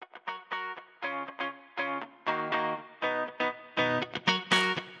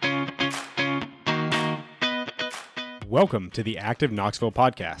Welcome to the Active Knoxville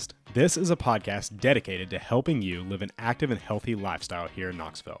podcast. This is a podcast dedicated to helping you live an active and healthy lifestyle here in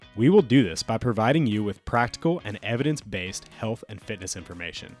Knoxville. We will do this by providing you with practical and evidence-based health and fitness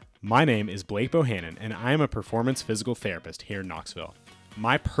information. My name is Blake Bohannon, and I am a performance physical therapist here in Knoxville.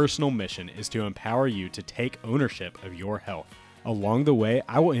 My personal mission is to empower you to take ownership of your health. Along the way,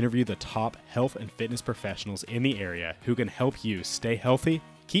 I will interview the top health and fitness professionals in the area who can help you stay healthy,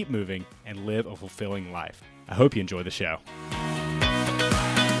 keep moving, and live a fulfilling life. I hope you enjoy the show.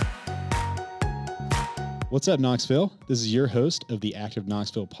 What's up, Knoxville? This is your host of the Active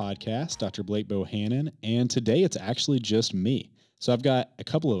Knoxville podcast, Dr. Blake Bohannon, and today it's actually just me. So I've got a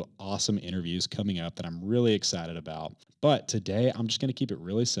couple of awesome interviews coming up that I'm really excited about, but today I'm just going to keep it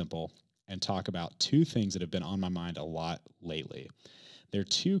really simple and talk about two things that have been on my mind a lot lately. They're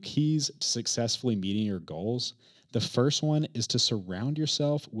two keys to successfully meeting your goals. The first one is to surround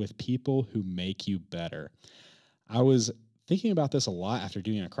yourself with people who make you better. I was thinking about this a lot after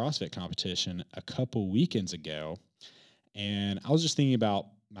doing a CrossFit competition a couple weekends ago, and I was just thinking about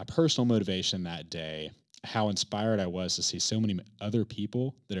my personal motivation that day, how inspired I was to see so many other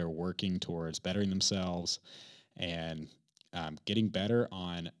people that are working towards bettering themselves and getting better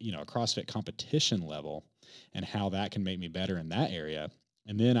on, a CrossFit competition level, and how that can make me better in that area.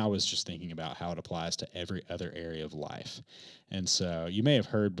 And then I was just thinking about how it applies to every other area of life. And so you may have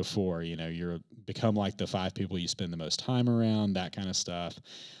heard before, you're become like the 5 people you spend the most time around, that kind of stuff.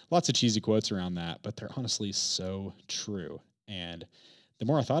 Lots of cheesy quotes around that, but they're honestly so true. And the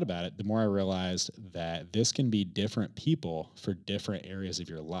more I thought about it, the more I realized that this can be different people for different areas of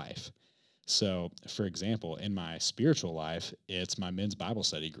your life. So, for example, in my spiritual life, it's my men's Bible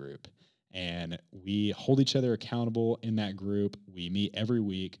study group. And we hold each other accountable in that group. We meet every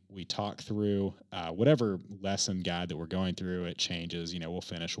week. We talk through whatever lesson guide that we're going through. It changes. We'll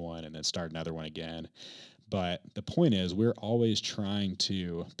finish one and then start another one again. But the point is, we're always trying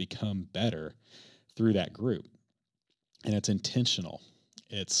to become better through that group. And it's intentional.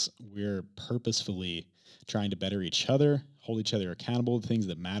 We're purposefully trying to better each other, hold each other accountable to things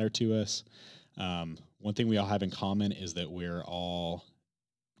that matter to us. One thing we all have in common is that we're all...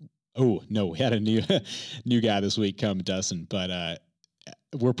 Oh, no, we had a new guy this week come, Dustin, but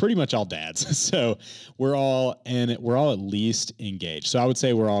we're pretty much all dads. So we're all at least engaged. So I would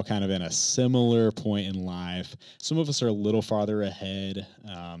say we're all kind of in a similar point in life. Some of us are a little farther ahead.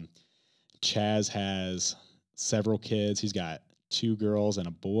 Chaz has several kids. He's got 2 girls and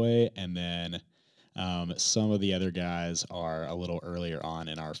a boy. And then some of the other guys are a little earlier on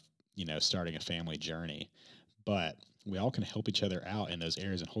in our, starting a family journey. But we all can help each other out in those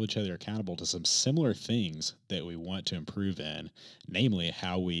areas and hold each other accountable to some similar things that we want to improve in, namely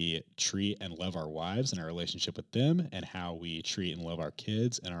how we treat and love our wives and our relationship with them, and how we treat and love our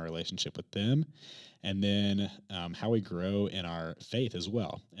kids and our relationship with them, and then how we grow in our faith as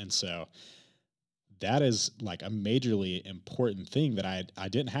well. And so that is like a majorly important thing that I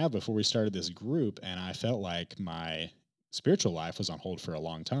didn't have before we started this group, and I felt like my spiritual life was on hold for a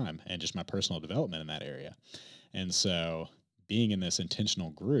long time, and just my personal development in that area. And so being in this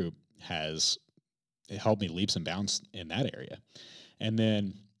intentional group has helped me leaps and bounds in that area. And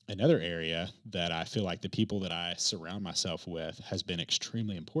then another area that I feel like the people that I surround myself with has been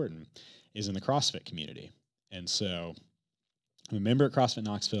extremely important is in the CrossFit community. And so I'm a member at CrossFit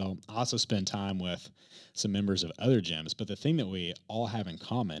Knoxville. I also spend time with some members of other gyms. But the thing that we all have in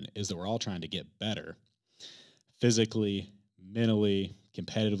common is that we're all trying to get better physically, mentally,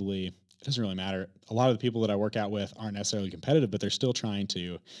 competitively. It doesn't really matter. A lot of the people that I work out with aren't necessarily competitive, but they're still trying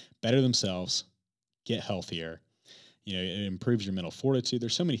to better themselves, get healthier. It improves your mental fortitude.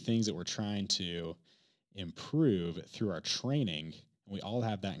 There's so many things that we're trying to improve through our training. We all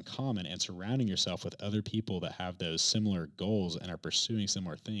have that in common, and surrounding yourself with other people that have those similar goals and are pursuing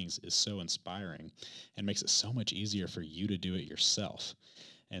similar things is so inspiring and makes it so much easier for you to do it yourself.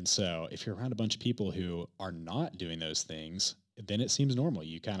 And so if you're around a bunch of people who are not doing those things, then it seems normal.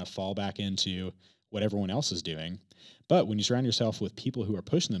 You kind of fall back into what everyone else is doing. But when you surround yourself with people who are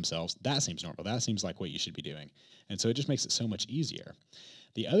pushing themselves, that seems normal. That seems like what you should be doing. And so it just makes it so much easier.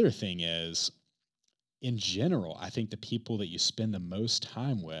 The other thing is, in general, I think the people that you spend the most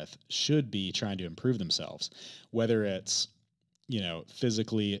time with should be trying to improve themselves, whether it's,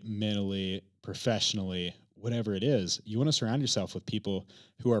 physically, mentally, professionally, whatever it is. You want to surround yourself with people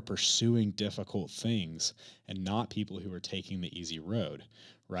who are pursuing difficult things and not people who are taking the easy road,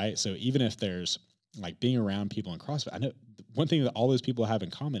 right? So even if there's like being around people in CrossFit, I know one thing that all those people have in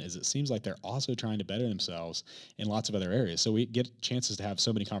common is it seems like they're also trying to better themselves in lots of other areas. So we get chances to have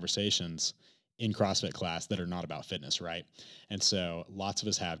so many conversations in CrossFit class that are not about fitness, right? And so lots of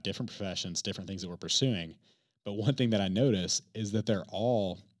us have different professions, different things that we're pursuing, But one thing that I notice is that they're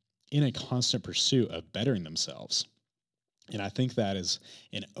all in a constant pursuit of bettering themselves. And I think that is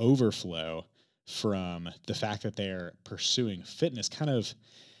an overflow from the fact that they're pursuing fitness. Kind of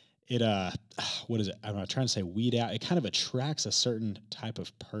it what is it? I'm not trying to say weed out. It kind of attracts a certain type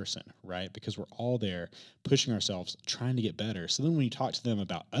of person, right? Because we're all there pushing ourselves, trying to get better. So then when you talk to them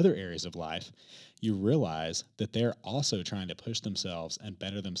about other areas of life, you realize that they're also trying to push themselves and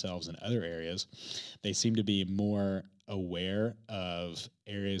better themselves in other areas. They seem to be more aware of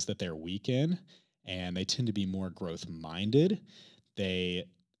areas that they're weak in, and they tend to be more growth minded. They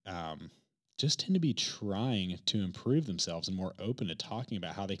just tend to be trying to improve themselves and more open to talking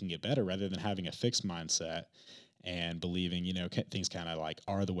about how they can get better rather than having a fixed mindset and believing, things kind of like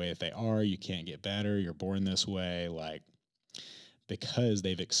are the way that they are. You can't get better. You're born this way. Like, because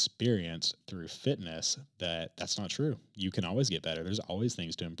they've experienced through fitness that that's not true. You can always get better. There's always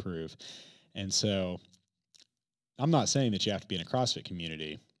things to improve. And so I'm not saying that you have to be in a CrossFit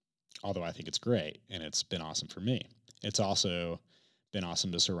community, although I think it's great and it's been awesome for me. It's also been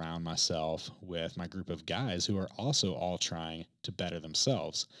awesome to surround myself with my group of guys who are also all trying to better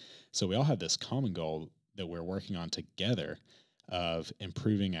themselves. So we all have this common goal that we're working on together of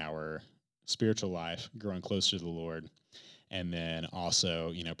improving our spiritual life, growing closer to the Lord, and then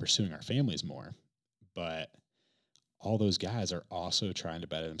also, pursuing our families more. But all those guys are also trying to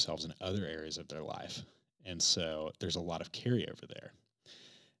better themselves in other areas of their life. And so there's a lot of carryover there.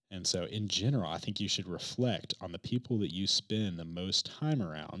 And so in general, I think you should reflect on the people that you spend the most time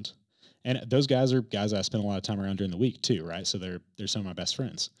around. And those guys are guys I spend a lot of time around during the week too, right? So they're some of my best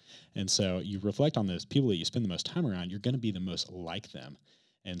friends. And so you reflect on those people that you spend the most time around, you're going to be the most like them.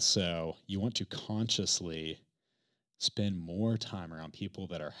 And so you want to consciously spend more time around people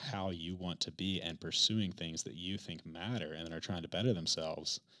that are how you want to be and pursuing things that you think matter and that are trying to better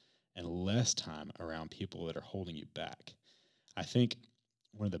themselves, and less time around people that are holding you back. I think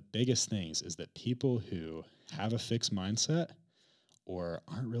one of the biggest things is that people who have a fixed mindset or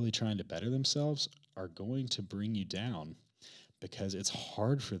aren't really trying to better themselves are going to bring you down, because it's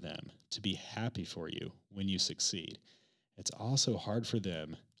hard for them to be happy for you when you succeed. It's also hard for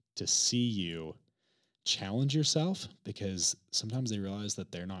them to see you challenge yourself, because sometimes they realize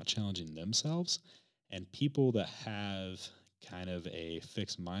that they're not challenging themselves. And people that have kind of a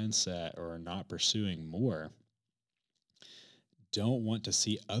fixed mindset or are not pursuing more don't want to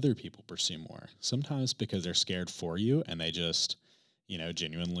see other people pursue more. Sometimes because they're scared for you and they just,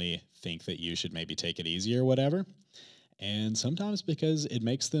 genuinely think that you should maybe take it easy or whatever. And sometimes because it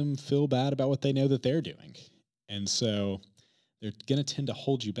makes them feel bad about what they know that they're doing. And so they're going to tend to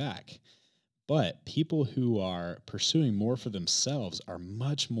hold you back. But people who are pursuing more for themselves are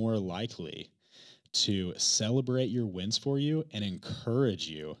much more likely to celebrate your wins for you and encourage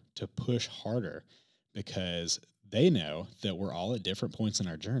you to push harder, because they know that we're all at different points in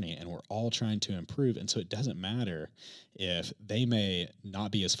our journey and we're all trying to improve. And so it doesn't matter if they may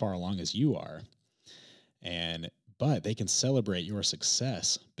not be as far along as you are, but they can celebrate your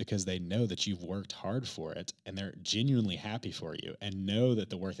success because they know that you've worked hard for it and they're genuinely happy for you and know that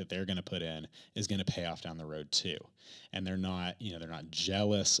the work that they're going to put in is going to pay off down the road too. And they're not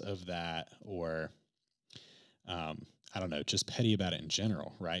jealous of that, or I don't know, just petty about it in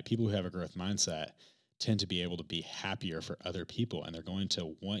general, right? People who have a growth mindset tend to be able to be happier for other people, and they're going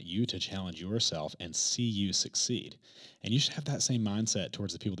to want you to challenge yourself and see you succeed. And you should have that same mindset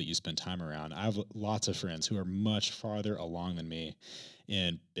towards the people that you spend time around. I have lots of friends who are much farther along than me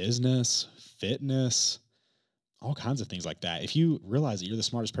in business, fitness, all kinds of things like that. If you realize that you're the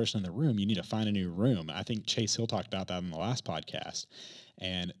smartest person in the room, you need to find a new room. I think Chase Hill talked about that in the last podcast,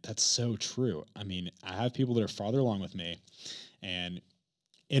 and that's so true. I mean, I have people that are farther along with me, and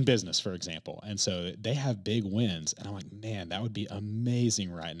in business, for example. And so they have big wins. And I'm like, man, that would be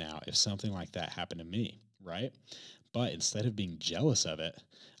amazing right now if something like that happened to me, right? But instead of being jealous of it,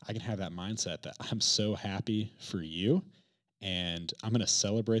 I can have that mindset that I'm so happy for you, and I'm going to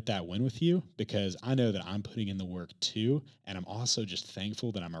celebrate that win with you because I know that I'm putting in the work too. And I'm also just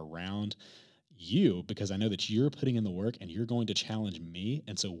thankful that I'm around you because I know that you're putting in the work and you're going to challenge me.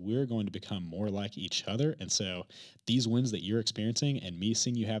 And so we're going to become more like each other. And so these wins that you're experiencing and me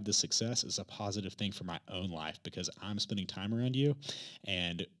seeing you have this success is a positive thing for my own life because I'm spending time around you,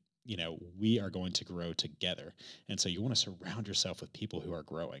 and we are going to grow together. And so you want to surround yourself with people who are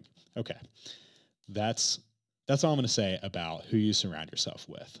growing. Okay. That's all I'm going to say about who you surround yourself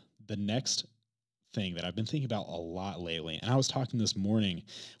with. The next thing that I've been thinking about a lot lately, and I was talking this morning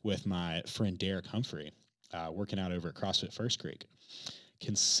with my friend Derek Humphrey, working out over at CrossFit First Creek.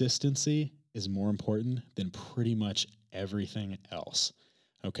 Consistency is more important than pretty much everything else.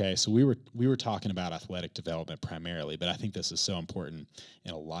 Okay, so we were talking about athletic development primarily, but I think this is so important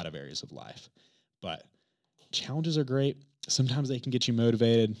in a lot of areas of life. But challenges are great. Sometimes they can get you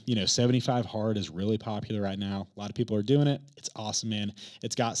motivated. 75 hard is really popular right now. A lot of people are doing it. It's awesome, man.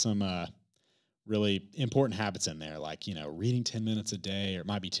 It's got some really important habits in there, like, reading 10 minutes a day, or it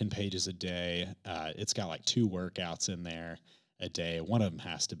might be 10 pages a day. It's got like 2 workouts in there a day. One of them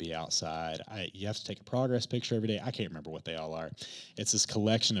has to be outside. You have to take a progress picture every day. I can't remember what they all are. It's this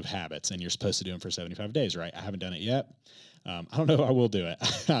collection of habits, and you're supposed to do them for 75 days, right? I haven't done it yet. I don't know if I will do it.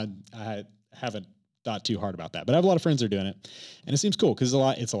 I haven't thought too hard about that, but I have a lot of friends that are doing it, and it seems cool because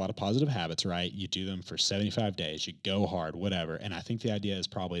it's a lot of positive habits, right? You do them for 75 days, you go hard, whatever. And I think the idea is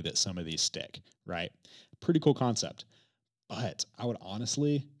probably that some of these stick, right? Pretty cool concept. But I would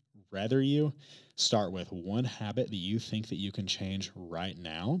honestly rather you start with one habit that you think that you can change right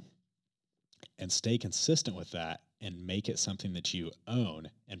now and stay consistent with that and make it something that you own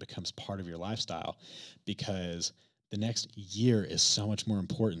and becomes part of your lifestyle, because the next year is so much more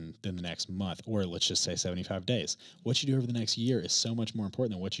important than the next month, or let's just say 75 days. What you do over the next year is so much more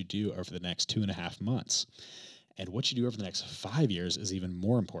important than what you do over the next 2.5 months. And what you do over the next 5 years is even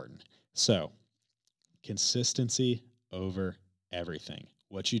more important. So, consistency over everything.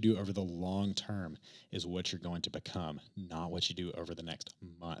 What you do over the long term is what you're going to become, not what you do over the next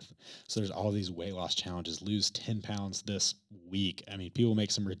month. So there's all these weight loss challenges, lose 10 pounds this week. I mean, people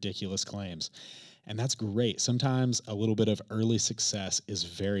make some ridiculous claims, and that's great. Sometimes a little bit of early success is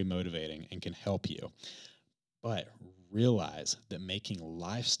very motivating and can help you. But realize that making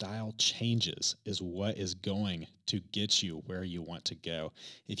lifestyle changes is what is going to get you where you want to go.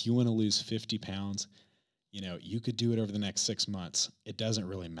 If you want to lose 50 pounds, you could do it over the next 6 months. It doesn't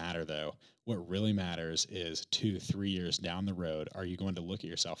really matter, though. What really matters is 2, 3 years down the road, are you going to look at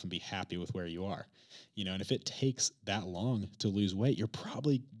yourself and be happy with where you are? And if it takes that long to lose weight, you're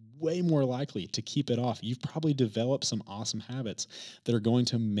probably way more likely to keep it off. You've probably developed some awesome habits that are going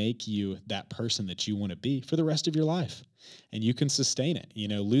to make you that person that you want to be for the rest of your life. And you can sustain it.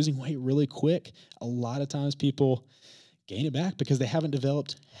 Losing weight really quick, a lot of times people gain it back because they haven't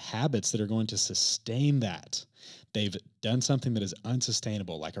developed habits that are going to sustain that. They've done something that is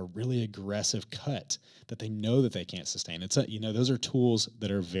unsustainable, like a really aggressive cut that they know that they can't sustain. Those are tools that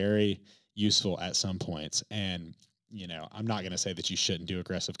are very useful at some points. And, I'm not going to say that you shouldn't do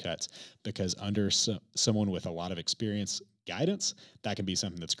aggressive cuts, because under someone with a lot of experience, guidance, that can be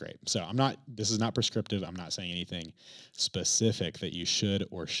something that's great. So this is not prescriptive. I'm not saying anything specific that you should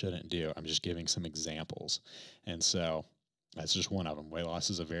or shouldn't do. I'm just giving some examples. And so that's just one of them. Weight loss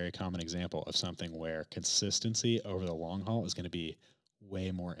is a very common example of something where consistency over the long haul is going to be way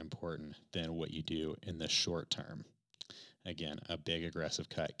more important than what you do in the short term. Again, a big aggressive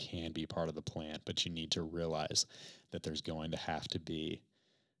cut can be part of the plan, but you need to realize that there's going to have to be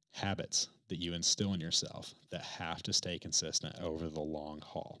habits that you instill in yourself that have to stay consistent over the long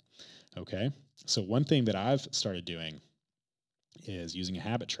haul. Okay? So one thing that I've started doing is using a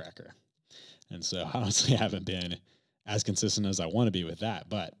habit tracker. And so I honestly haven't been as consistent as I want to be with that,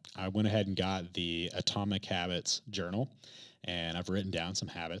 but I went ahead and got the Atomic Habits journal, and I've written down some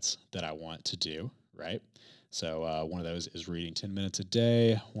habits that I want to do, right? So one of those is reading 10 minutes a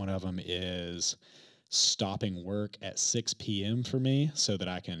day. One of them is stopping work at 6 p.m. for me so that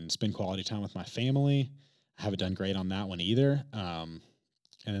I can spend quality time with my family. I haven't done great on that one either. And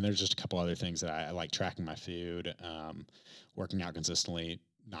then there's just a couple other things that I like: tracking my food, working out consistently.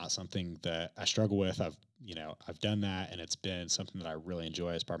 Not something that I struggle with. I've done that, and it's been something that I really enjoy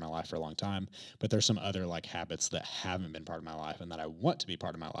as part of my life for a long time. But there's some other habits that haven't been part of my life and that I want to be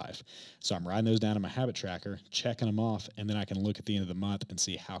part of my life. So I'm writing those down in my habit tracker, checking them off, and then I can look at the end of the month and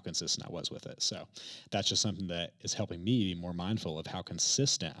see how consistent I was with it. So that's just something that is helping me be more mindful of how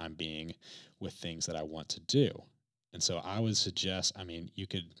consistent I'm being with things that I want to do. And so I would suggest, you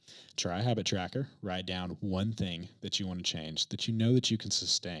could try a habit tracker, write down one thing that you want to change that that you can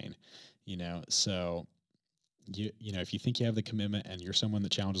sustain, so if you think you have the commitment and you're someone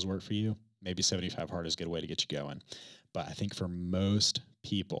that challenges work for you, maybe 75 hard is a good way to get you going. But I think for most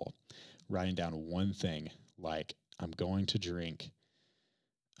people, writing down one thing, like I'm going to drink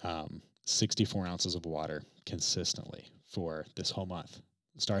 64 ounces of water consistently for this whole month.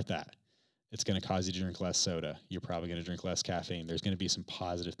 Start that. It's going to cause you to drink less soda. You're probably going to drink less caffeine. There's going to be some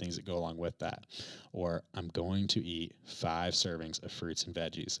positive things that go along with that. Or I'm going to eat 5 servings of fruits and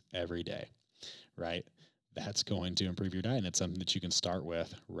veggies every day, right? That's going to improve your diet. And it's something that you can start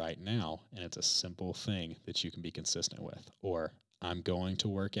with right now. And it's a simple thing that you can be consistent with. Or I'm going to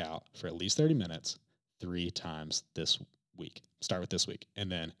work out for at least 30 minutes 3 times this week. Start with this week and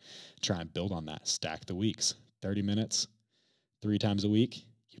then try and build on that. Stack the weeks. 30 minutes 3 times a week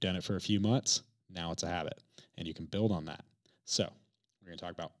You've done it for a few months. Now it's a habit, and you can build on that. So we're going to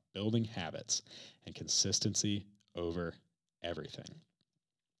talk about building habits and consistency over everything.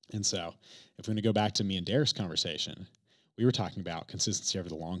 And so if we're going to go back to me and Derek's conversation, we were talking about consistency over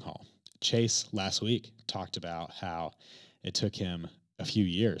the long haul. Chase last week talked about how it took him a few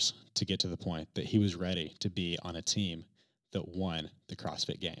years to get to the point that he was ready to be on a team that won the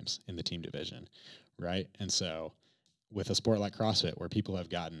CrossFit Games in the team division, right? And so with a sport like CrossFit, where people have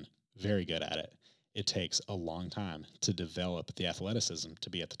gotten very good at it, it takes a long time to develop the athleticism to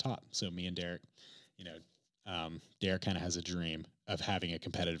be at the top. So me and Derek, Derek kind of has a dream of having a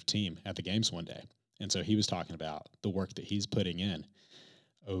competitive team at the games one day. And so he was talking about the work that he's putting in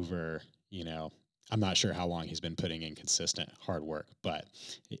over, I'm not sure how long he's been putting in consistent hard work, but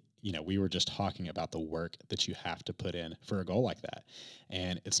we were just talking about the work that you have to put in for a goal like that.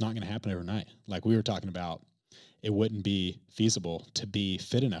 And it's not going to happen overnight. Like we were talking about, it wouldn't be feasible to be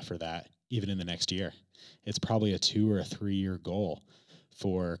fit enough for that even in the next year. It's probably a 2 or a 3 year goal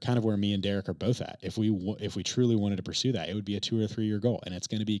for kind of where me and Derek are both at. If we truly wanted to pursue that, it would be a 2 or 3 year goal, and it's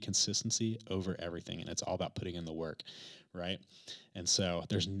going to be consistency over everything. And it's all about putting in the work, right? And so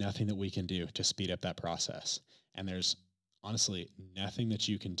there's nothing that we can do to speed up that process. And there's honestly nothing that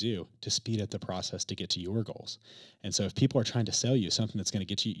you can do to speed up the process to get to your goals. And so if people are trying to sell you something that's going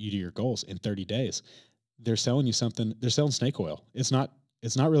to get you to your goals in 30 days, they're selling you something, they're selling snake oil. It's not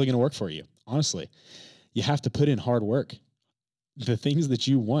really going to work for you. Honestly, you have to put in hard work. The things that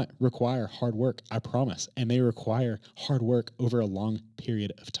you want require hard work, I promise. And they require hard work over a long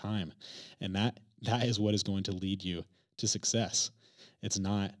period of time. And that is what is going to lead you to success. It's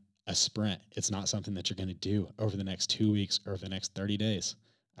not a sprint. It's not something that you're going to do over the next 2 weeks or over the next 30 days.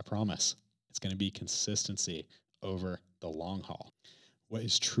 I promise. It's going to be consistency over the long haul. What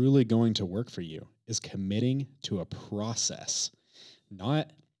is truly going to work for you is committing to a process,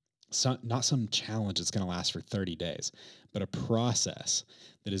 not some challenge that's going to last for 30 days, but a process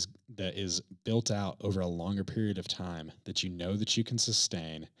that is built out over a longer period of time that you know that you can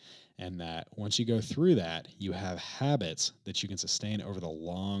sustain, and that once you go through that, you have habits that you can sustain over the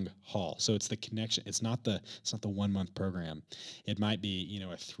long haul. So it's the connection. It's not the 1 month program. It might be,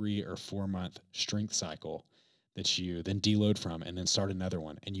 a 3 or 4 month strength cycle that you then deload from and then start another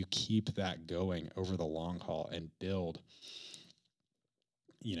one. And you keep that going over the long haul and build,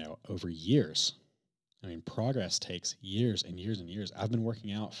 over years. I mean, progress takes years and years and years. I've been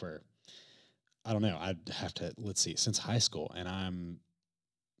working out for, I'd have to, since high school. And I'm,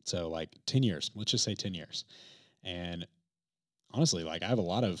 10 years, let's just say 10 years. And honestly, I have a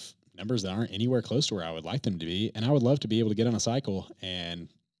lot of numbers that aren't anywhere close to where I would like them to be. And I would love to be able to get on a cycle and,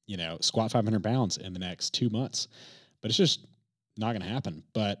 squat 500 pounds in the next 2 months, but it's just not going to happen.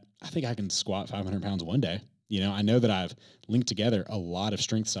 But I think I can squat 500 pounds one day. I know that I've linked together a lot of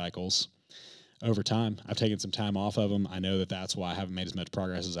strength cycles over time. I've taken some time off of them. I know that that's why I haven't made as much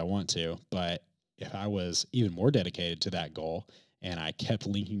progress as I want to. But if I was even more dedicated to that goal and I kept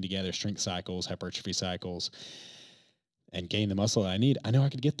linking together strength cycles, hypertrophy cycles, and gain the muscle that I need, I know I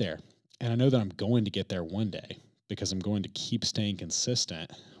could get there. And I know that I'm going to get there one day because I'm going to keep staying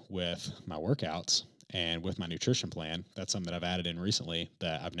consistent with my workouts and with my nutrition plan. That's something that I've added in recently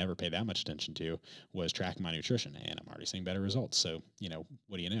that I've never paid that much attention to, was tracking my nutrition, and I'm already seeing better results. So,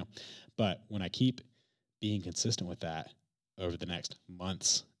 what do you know? But when I keep being consistent with that over the next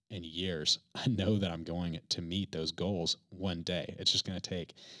months and years, I know that I'm going to meet those goals one day. It's just going to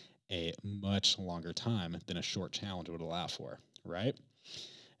take a much longer time than a short challenge would allow for, right?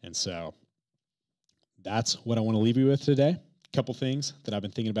 And so that's what I want to leave you with today. A couple things that I've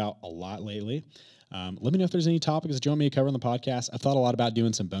been thinking about a lot lately. Let me know if there's any topics that you want me to cover on the podcast. I've thought a lot about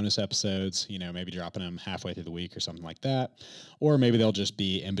doing some bonus episodes, maybe dropping them halfway through the week or something like that. Or maybe they'll just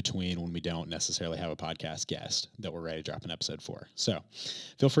be in between when we don't necessarily have a podcast guest that we're ready to drop an episode for. So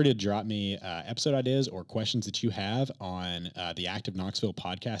feel free to drop me episode ideas or questions that you have on the Active Knoxville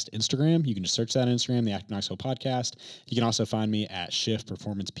Podcast Instagram. You can just search that on Instagram, the Active Knoxville Podcast. You can also find me at Shift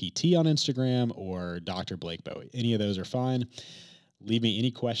Performance PT on Instagram or Dr. Blake Bowie. Any of those are fine. Leave me any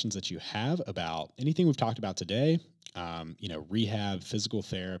questions that you have about anything we've talked about today. Rehab, physical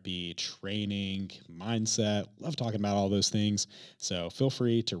therapy, training, mindset. Love talking about all those things. So feel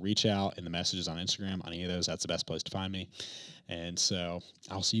free to reach out in the messages on Instagram on any of those. That's the best place to find me. And so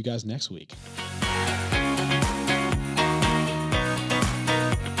I'll see you guys next week.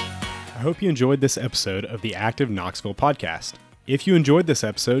 I hope you enjoyed this episode of the Active Knoxville podcast. If you enjoyed this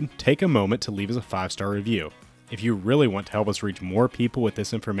episode, take a moment to leave us a 5-star review. If you really want to help us reach more people with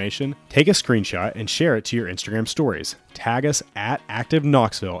this information, take a screenshot and share it to your Instagram stories. Tag us at Active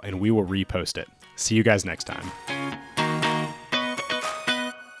Knoxville and we will repost it. See you guys next time.